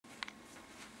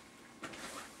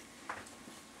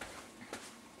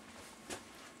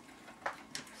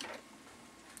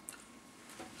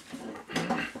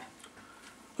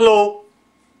Hello,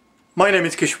 my name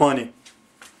is Keshwani.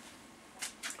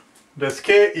 That's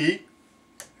Keshwani,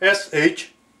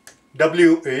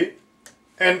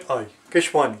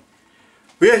 Keshwani.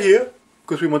 We are here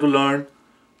because we want to learn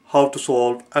how to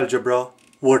solve algebra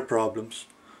word problems.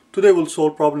 Today we'll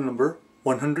solve problem number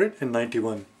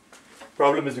 191.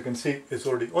 Problem, as you can see, is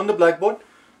already on the blackboard.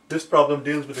 This problem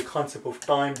deals with the concept of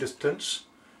time distance.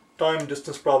 Time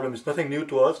distance problem is nothing new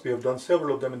to us. We have done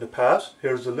several of them in the past.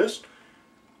 Here's the list.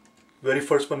 Very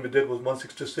first one we did was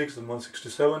 166 and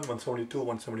 167, 172,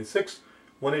 176,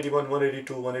 181,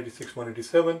 182, 186,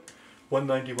 187,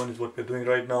 191 is what we're doing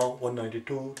right now,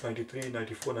 192, 93,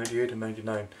 94, 98 and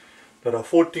 99. There are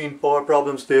 14 power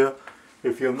problems there.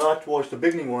 If you have not watched the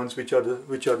beginning ones, which are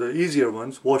the easier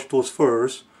ones, watch those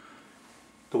first.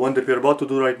 The one that we're about to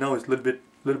do right now is a little bit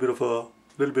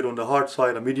on the hard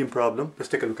side, a medium problem. Let's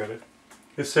take a look at it.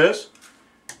 It says,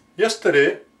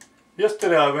 yesterday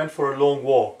I went for a long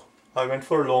walk. Had I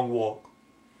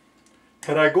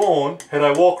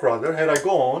walked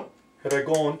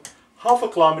half a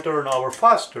kilometer an hour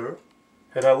faster,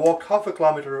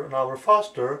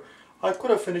 I could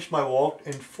have finished my walk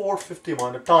in 4/5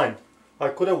 amount of time.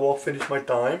 Finished my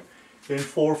time in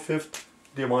 4/5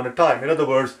 the amount of time. In other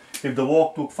words, if the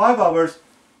walk took 5 hours,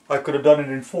 I could have done it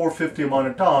in 4/5 amount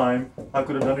of time. I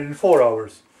could have done it in 4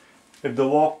 hours. If the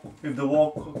walk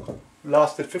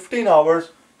lasted 15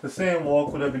 hours, the same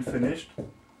walk would have been finished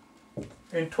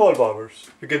in 12 hours.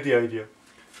 You get the idea.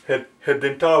 Had the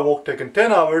entire walk taken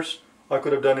 10 hours, I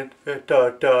could have done it had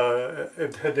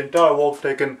the entire walk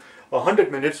taken 100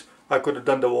 minutes, I could have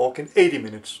done the walk in 80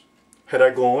 minutes. Had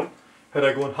I gone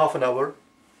half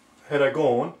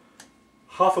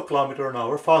a kilometer an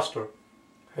hour faster.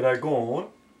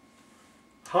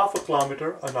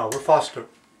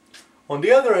 On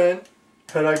the other end,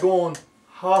 had I gone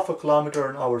half a kilometer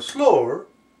an hour slower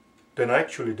than I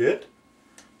actually did,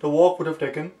 the walk would have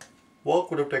taken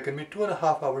me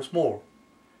 2.5 hours more.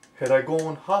 Had I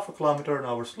gone half a kilometer an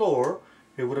hour slower,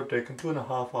 it would have taken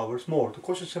 2.5 hours more. The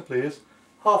question simply is,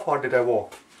 how far did I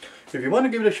walk? If you want to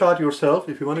give it a shot yourself,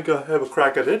 if you want to have a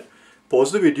crack at it,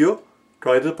 pause the video,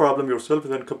 try the problem yourself,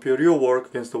 and then compare your work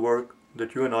against the work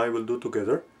that you and I will do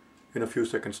together in a few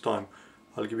seconds time.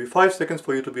 I'll give you 5 seconds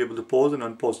for you to be able to pause and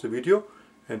unpause the video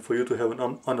and for you to have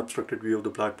an unobstructed view of the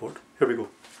blackboard. Here we go.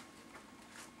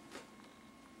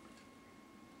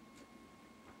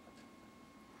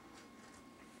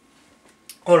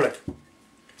 Alright,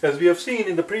 as we have seen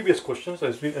in the previous questions,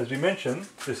 as we mentioned,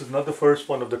 this is not the first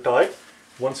one of the type.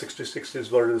 166 is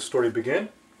where the story began.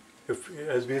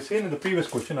 As we have seen in the previous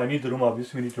question, I need the room,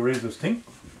 obviously we need to raise this thing.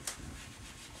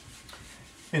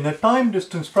 In a time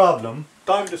distance problem,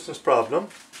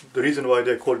 the reason why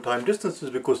they call time distance is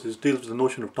because this deals with the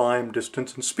notion of time,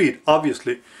 distance and speed,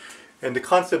 obviously. And the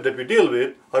concept that we deal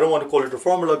with, I don't want to call it a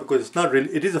formula because it's not really,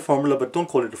 it is a formula, but don't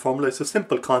call it a formula. It's a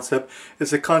simple concept.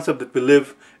 It's a concept that we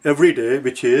live every day,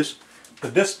 which is the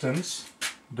distance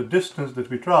that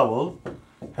we travel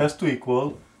has to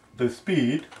equal the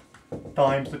speed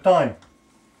times the time.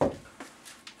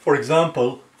 For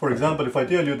example, if I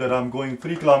tell you that I'm going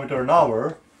 3 kilometers an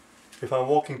hour, if I'm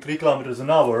walking 3 kilometers an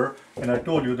hour, and I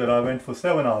told you that I went for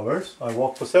 7 hours, I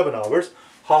walked for 7 hours,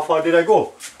 how far did I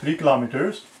go? 3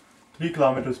 kilometers. 3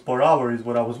 kilometers per hour is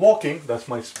what I was walking, that's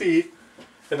my speed,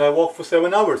 and I walked for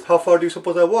 7 hours. How far do you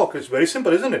suppose I walked? It's very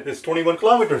simple, isn't it? It's 21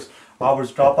 kilometers.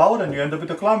 Hours drop out and you end up with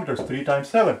the kilometers, 3 times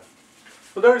 7.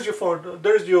 So there's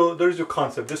your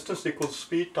concept, distance equals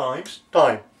speed times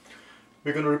time.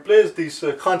 We're going to replace these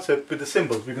concepts with the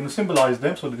symbols. We're going to symbolize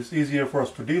them so that it's easier for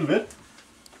us to deal with.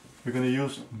 We're going to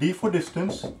use D for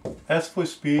distance, S for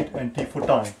speed, and T for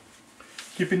time.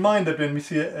 Keep in mind that when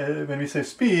we say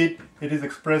speed, it is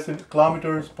expressed in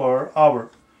kilometers per hour.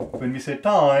 When we say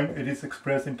time, it is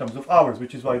expressed in terms of hours,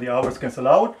 which is why the hours cancel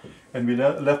out, and we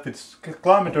left with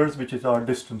kilometers, which is our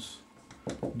distance.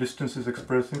 Distance is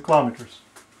expressed in kilometers.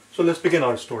 So let's begin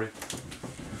our story.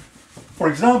 For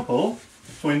example,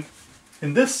 so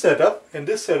in this setup,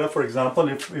 for example,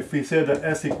 if we say that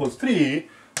S equals 3,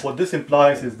 what this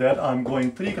implies is that I'm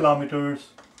going 3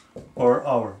 kilometers per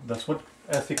hour. That's what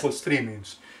S equals 3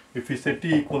 means. If we say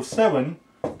T equals 7,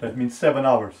 that means 7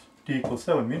 hours. T equals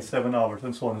 7 means 7 hours,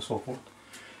 and so on and so forth.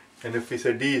 And if we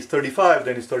say D is 35,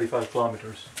 then it's 35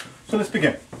 kilometers. So let's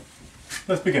begin.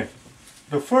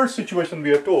 The first situation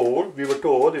we were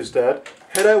told is that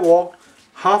had I walked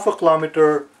half a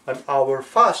kilometer an hour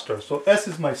faster, so S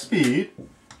is my speed,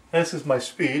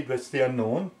 that's the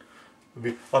unknown.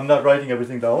 I'm not writing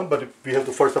everything down, but we have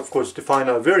to first, of course, define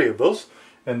our variables.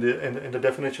 And the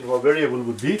definition of a variable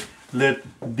would be, let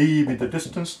D be the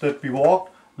distance that we walked,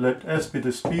 let S be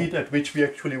the speed at which we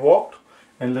actually walked,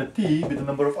 and let t be the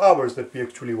number of hours that we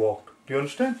actually walked. Do you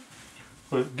understand?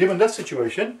 So given that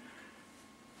situation,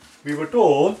 we were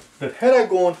told that had I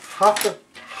gone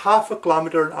half a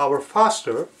kilometer an hour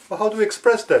faster, well, how do we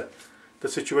express that? The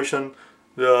situation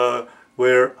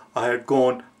where I had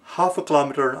gone half a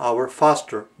kilometer an hour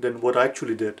faster than what I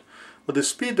actually did. But the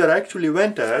speed that I actually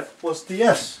went at was the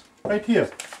s, right here.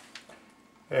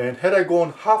 And had I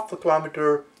gone half a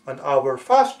kilometer an hour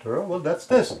faster, well, that's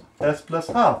this, s plus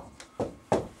half.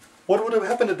 What would have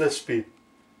happened at this speed?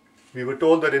 We were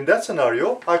told that in that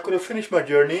scenario, I could have finished my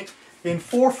journey in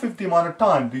 4/5 the amount of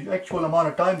time. The actual amount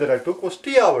of time that I took was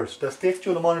t hours. That's the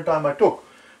actual amount of time I took.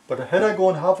 But had I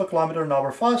gone half a kilometer an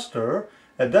hour faster,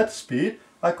 at that speed,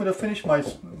 I could have finished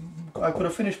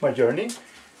my journey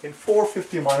in 4/5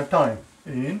 the amount of time.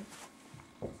 In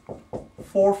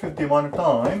 4/5 the amount of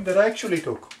time that I actually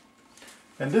took.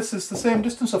 And this is the same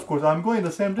distance, of course. I'm going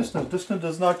the same distance. Distance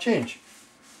does not change.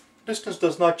 Distance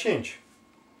does not change.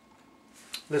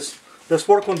 Let's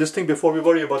work on this thing before we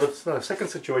worry about the second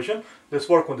situation. Let's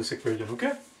work on this equation,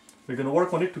 okay? We're going to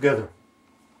work on it together.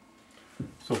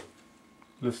 So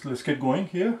let's get going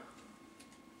here.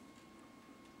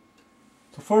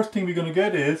 So first thing we're going to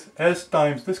get is s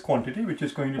times this quantity, which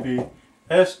is going to be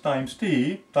s times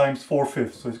t times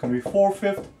 4/5. So it's going to be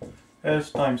 4/5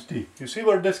 s times t. You see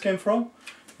where this came from?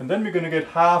 And then we're going to get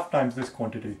half times this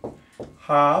quantity.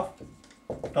 Half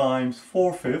times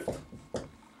 4/5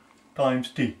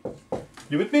 times t.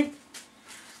 You with me?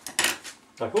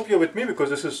 I hope you're with me, because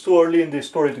this is too early in the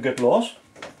story to get lost.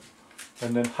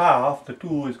 And then half, the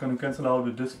 2 is going to cancel out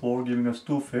with this 4, giving us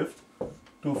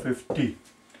 2/5 t.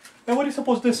 And what do you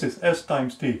suppose this is? S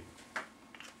times t.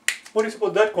 What do you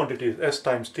suppose that quantity is? S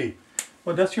times t.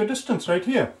 Well, that's your distance right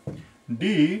here. D,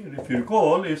 if you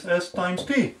recall, is s times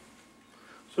t.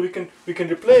 So we can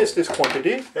replace this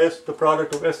quantity as the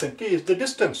product of s and t is the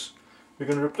distance. We're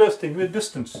going to replace things with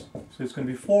distance. So it's going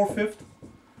to be 4/5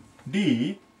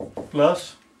 d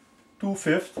plus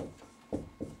 2/5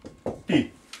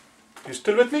 t. You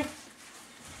still with me?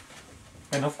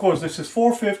 And of course this is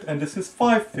 4/5 and this is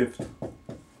 5/5.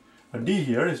 A d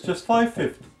here is just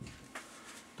 5/5.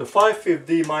 The 5/5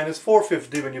 d minus 4/5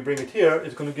 d, when you bring it here,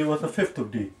 is going to give us a fifth of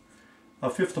d. A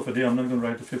fifth of a d, I'm not going to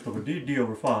write a fifth of a d, d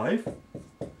over 5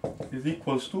 is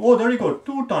equals to, oh, there you go,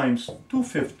 2 times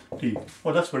 2/5 t.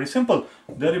 Oh, that's very simple.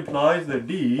 That implies that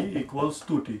d equals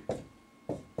 2t.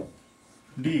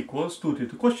 D equals 2t.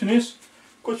 The question is,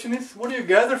 what do you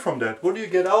gather from that? What do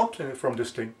you get out from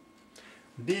this thing?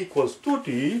 D equals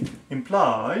 2t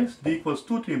implies,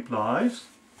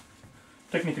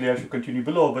 technically I should continue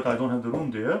below, but I don't have the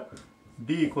room there. D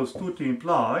equals 2t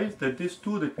implies that this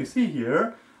 2 that we see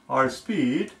here, our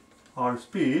speed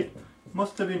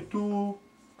must have been 2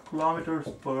 kilometers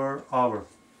per hour.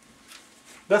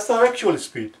 That's our actual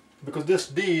speed, because this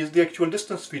d is the actual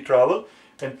distance we travel,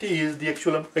 and t is the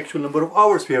actual number of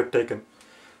hours we have taken.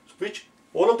 Which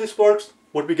all of this works.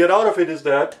 What we get out of it is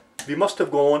that we must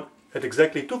have gone at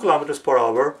exactly 2 kilometers per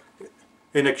hour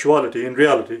in actuality, in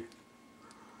reality.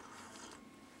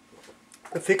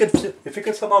 If we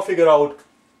can somehow figure out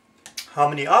how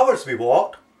many hours we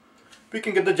walked, we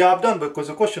can get the job done, because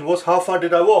the question was, how far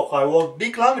did I walk? I walked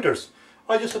d kilometers.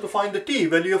 I just have to find the t,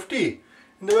 value of t.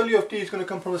 And the value of t is going to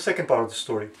come from the second part of the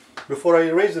story. Before I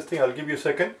erase this thing, I'll give you a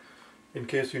second in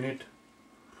case you need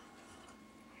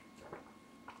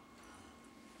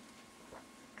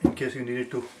needed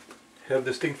to have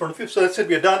this thing in front of you. So that's it,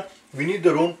 we are done. We need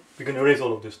the room. We can erase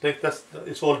all of this.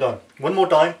 It's all done. One more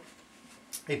time.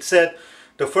 It said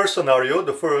the first scenario,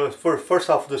 the first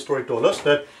half of the story told us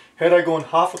that had I gone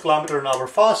half a kilometer an hour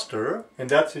faster, in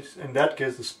that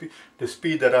case the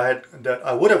speed that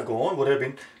I would have gone would have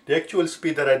been the actual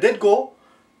speed that I did go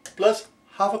plus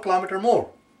half a kilometer more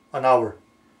an hour,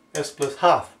 s plus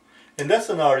half. In that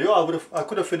scenario, I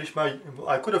could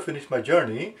have finished my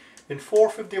journey in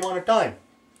 4/5 the amount of time.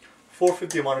 4/5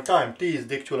 the amount of time. T is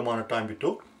the actual amount of time we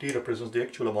took. T represents the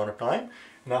actual amount of time.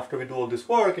 And after we do all this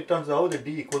work, it turns out that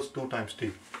d equals 2 times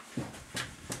t.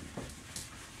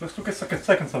 Let's look at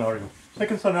second scenario.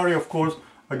 Second scenario, of course,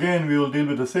 again we will deal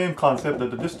with the same concept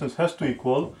that the distance has to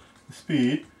equal the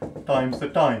speed times the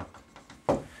time.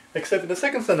 Except in the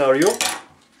second scenario,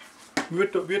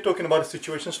 we're talking about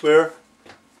situations where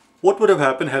what would have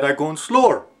happened had I gone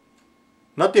slower.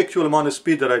 Not the actual amount of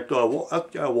speed that I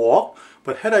walked,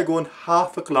 but had I gone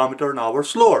half a kilometer an hour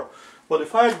slower. Well,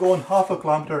 if I had gone half a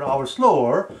kilometer an hour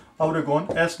slower, I would have gone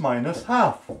s minus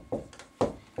half.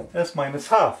 S minus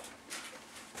half.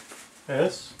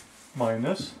 S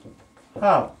minus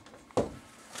half.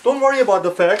 Don't worry about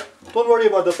the fact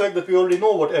that we already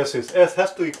know what s is. S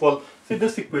has to equal, see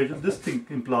this equation, this thing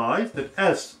implies that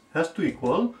s has to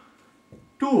equal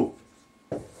 2.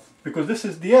 Because this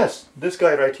is the s. This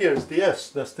guy right here is the s.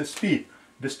 That's the speed.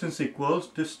 Distance equals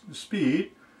this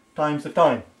speed times the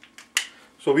time.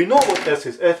 So we know what s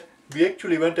is. We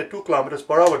actually went at 2 kilometers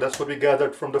per hour. That's what we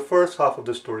gathered from the first half of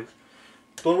the story.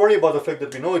 Don't worry about the fact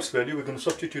that we know its value. We're going to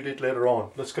substitute it later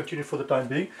on. Let's continue for the time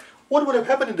being. What would have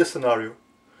happened in this scenario?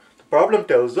 The problem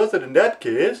tells us that in that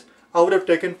case, I would have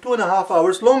taken 2.5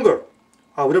 hours longer.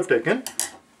 I would have taken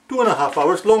 2.5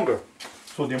 hours longer.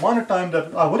 So the amount of time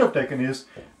that I would have taken is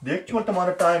the actual amount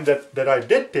of time that I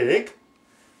did take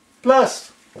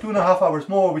plus 2.5 hours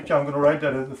more, which I'm going to write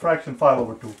that as the fraction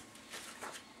 5/2.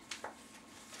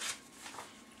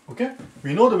 Okay,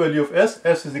 we know the value of s.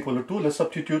 S is equal to 2. Let's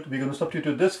substitute. We're going to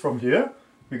substitute this from here.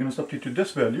 We're going to substitute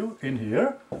this value in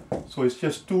here. So it's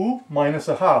just 2 minus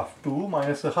a half. 2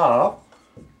 minus a half.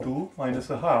 2 minus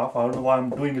a half. I don't know why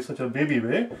I'm doing it such a baby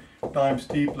way. Times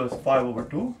t plus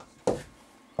 5/2.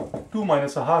 2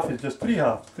 minus a half is just 3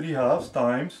 halves. 3 halves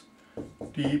times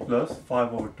t plus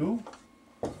 5/2.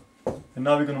 And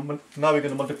now we're going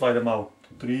to multiply them out.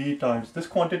 3 times this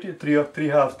quantity. 3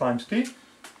 halves times t.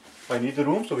 I need the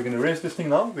room, so we're going to erase this thing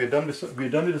now. We're done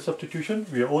with the substitution.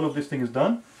 All of this thing is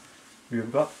done.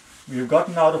 We've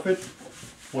gotten out of it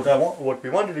what we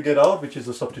wanted to get out, which is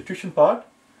the substitution part.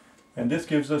 And this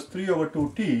gives us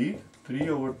 3/2t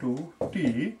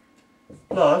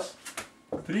plus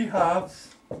 3 halves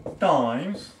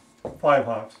times 5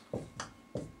 halves.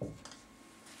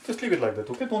 Just leave it like that,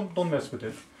 okay? Don't mess with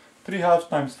it. 3 halves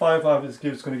times 5 halves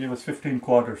is going to give us 15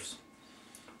 quarters.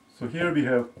 So here we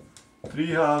have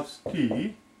 3 halves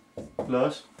t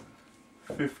plus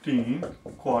 15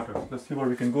 quarters. Let's see where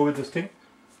we can go with this thing.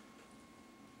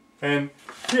 And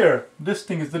here, this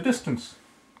thing is the distance,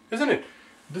 isn't it?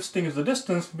 This thing is the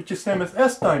distance, which is same as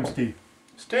s times t.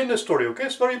 Stay in the story, okay?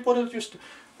 It's very important. Just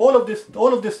all of this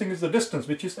thing is the distance,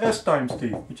 which is s times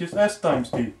t,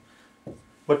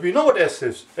 But we know what s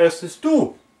is. S is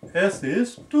 2. S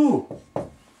is 2.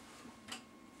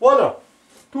 Voila.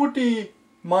 2t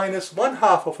minus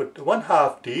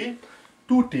 1/2 t,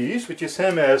 2 t's, which is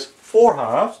same as 4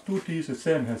 halves. 2 t's is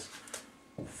same as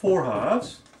 4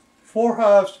 halves. 4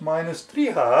 halves minus 3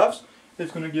 halves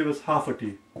is going to give us half a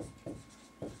t.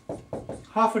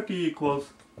 Half a t equals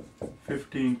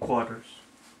 15 quarters.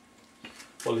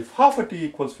 Well, if half a t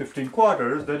equals 15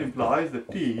 quarters, that implies that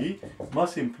t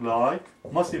must equal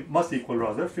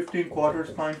 15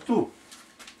 quarters times 2.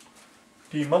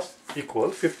 T must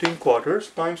equal 15 quarters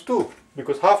times 2,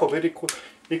 because half of it equals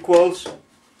 15/4.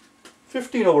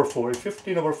 If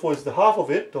 15/4 is the half of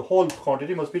it, the whole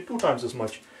quantity must be 2 times as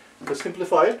much. Let's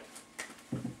simplify it.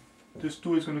 This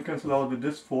 2 is going to cancel out with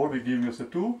this 4, we're giving us a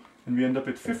 2, and we end up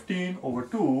with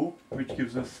 15/2, which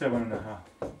gives us 7.5.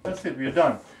 That's it, we are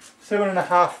done.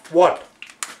 7.5 what?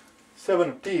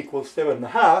 7t equals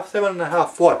 7.5.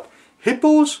 7.5 what?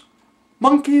 Hippos,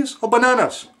 monkeys, or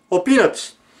bananas, or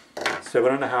peanuts?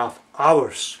 7.5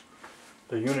 hours.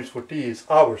 The units for t is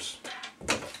hours.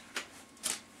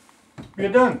 We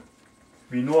are done.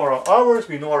 We know our hours,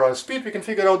 we know our speed, we can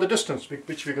figure out the distance,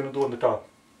 which we're going to do on the top.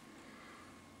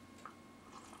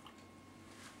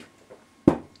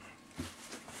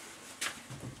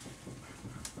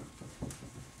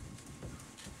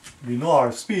 We know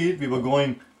our speed. We were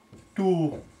going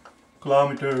 2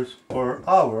 kilometers per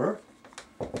hour.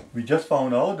 We just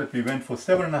found out that we went for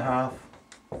 7.5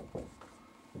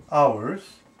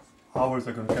 hours. Hours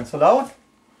are going to cancel out.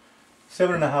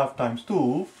 7.5 times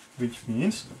 2, which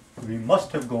means we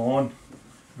must have gone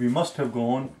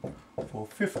for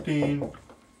 15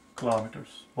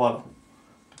 kilometers. Voila.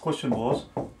 The question was,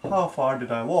 how far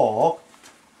did I walk?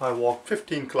 I walked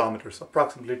 15 kilometers,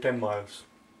 approximately 10 miles.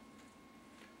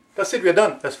 That's it, we are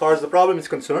done. As far as the problem is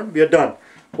concerned, we are done.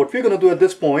 What we're going to do at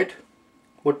this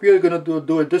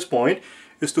point,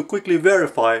 is to quickly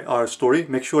verify our story,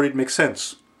 make sure it makes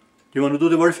sense. Do you want to do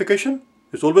the verification?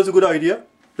 It's always a good idea.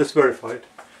 Let's verify it.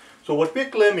 So what we're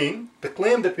claiming, the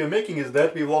claim that we're making is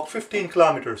that we walked 15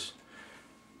 kilometers.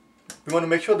 We want to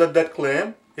make sure that that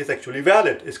claim is actually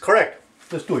valid, is correct.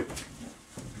 Let's do it.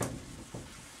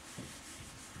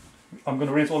 I'm going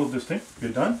to erase all of this thing.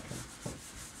 We're done.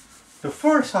 The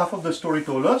first half of the story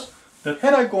told us that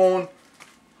had I gone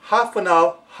half a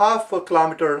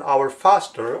kilometer an hour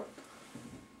faster,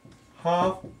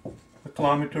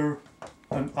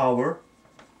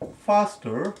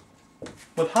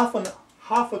 but half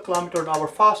a kilometer an hour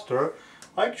faster,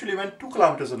 I actually went 2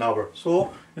 kilometers an hour.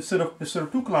 So instead of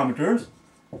 2 kilometers,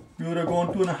 we would have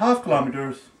gone 2.5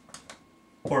 kilometers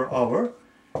per hour.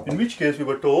 In which case we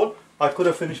were told I could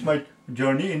have finished my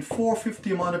journey in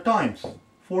 450 amount of times.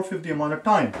 450 amount of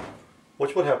time.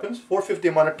 Watch what happens. 450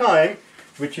 amount of time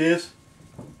which is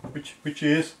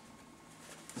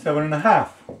 7.5.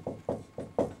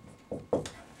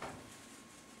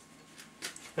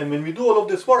 And when we do all of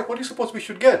this work, what do you suppose we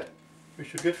should get? We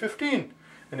should get 15.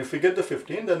 And if we get the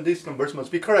 15, then these numbers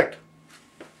must be correct.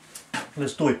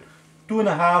 Let's do it.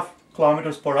 2.5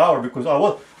 kilometers per hour, because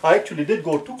I actually did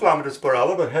go 2 kilometers per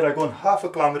hour, but had I gone half a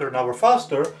kilometer an hour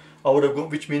faster, I would have gone,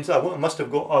 which means I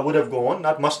would have gone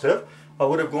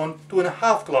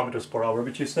 2.5 kilometers per hour,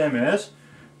 which is same as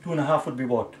 2.5 would be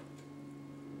what?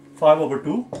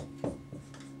 5/2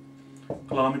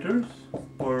 kilometers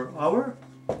per hour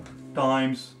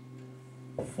times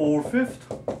 4/5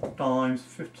 times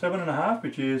 7.5,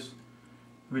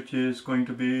 which is going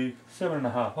to be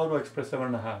 7.5. How do I express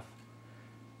 7.5?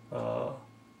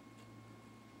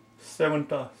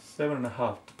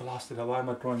 7.5. Blasted, why am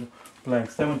I drawing blank?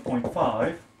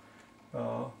 7.5,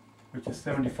 which is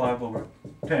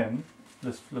 75/10.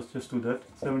 Let's just do that.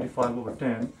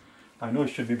 75/10. I know it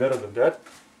should be better than that.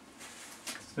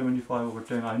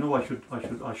 75/10. I know I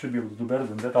should be able to do better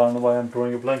than that. I don't know why I'm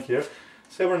drawing a blank here.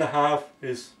 7.5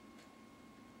 is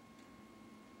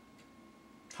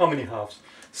how many halves?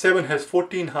 7 has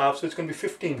 14 halves, so it's going to be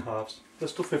 15 halves.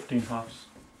 Let's do 15 halves.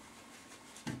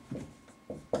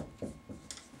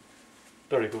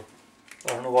 There you go. I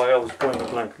don't know why I was drawing a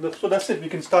blank. So that's it. We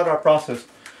can start our process.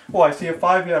 Oh, I see a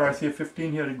 5 here. I see a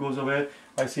 15 here. It goes away.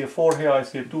 I see a 4 here. I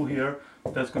see a 2 here.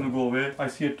 That's going to go away. I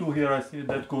see a 2 here. I see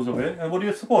that goes away. And what do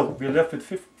you suppose? We're left with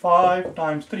 5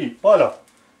 times 3. Voila.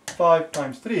 5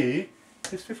 times 3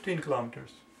 is 15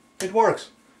 kilometers. It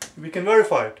works. We can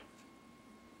verify it.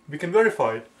 We can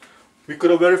verify it. We could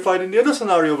have verified in the other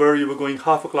scenario where you were going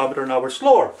half a kilometer an hour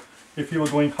slower. If you were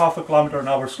going half a kilometer an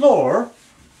hour slower,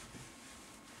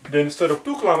 then instead of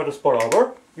 2 kilometers per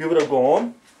hour, you would have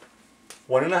gone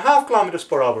 1.5 kilometers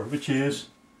per hour, which is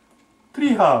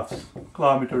 3/2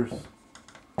 kilometers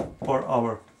per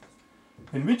hour.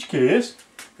 In which case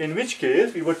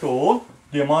we were told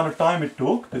the amount of time it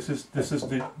took. This is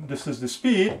the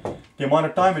speed. The amount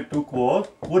of time it took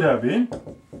would have been.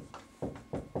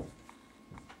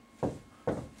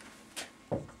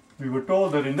 We were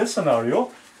told that in this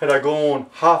scenario, had I gone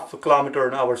half a kilometer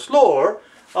an hour slower,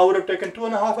 I would have taken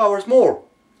 2.5 hours more.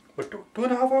 But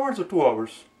 2.5 hours or 2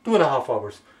 hours? 2.5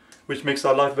 hours. Which makes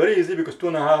our life very easy, because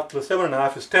 2.5 plus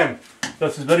 7.5 is 10.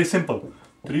 This is very simple.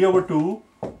 3/2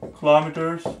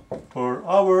 kilometers per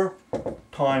hour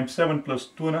times 7 plus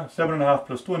 7.5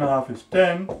 plus 2.5 is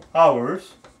 10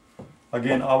 hours.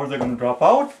 Again, hours are going to drop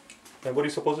out. And what do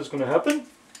you suppose is going to happen?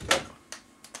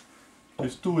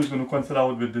 This 2 is going to cancel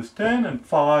out with this 10, and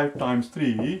 5 times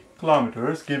 3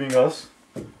 kilometers, giving us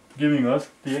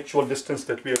the actual distance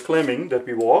that we are claiming that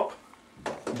we walk,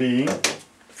 being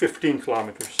 15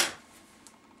 kilometers.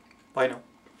 Bye now.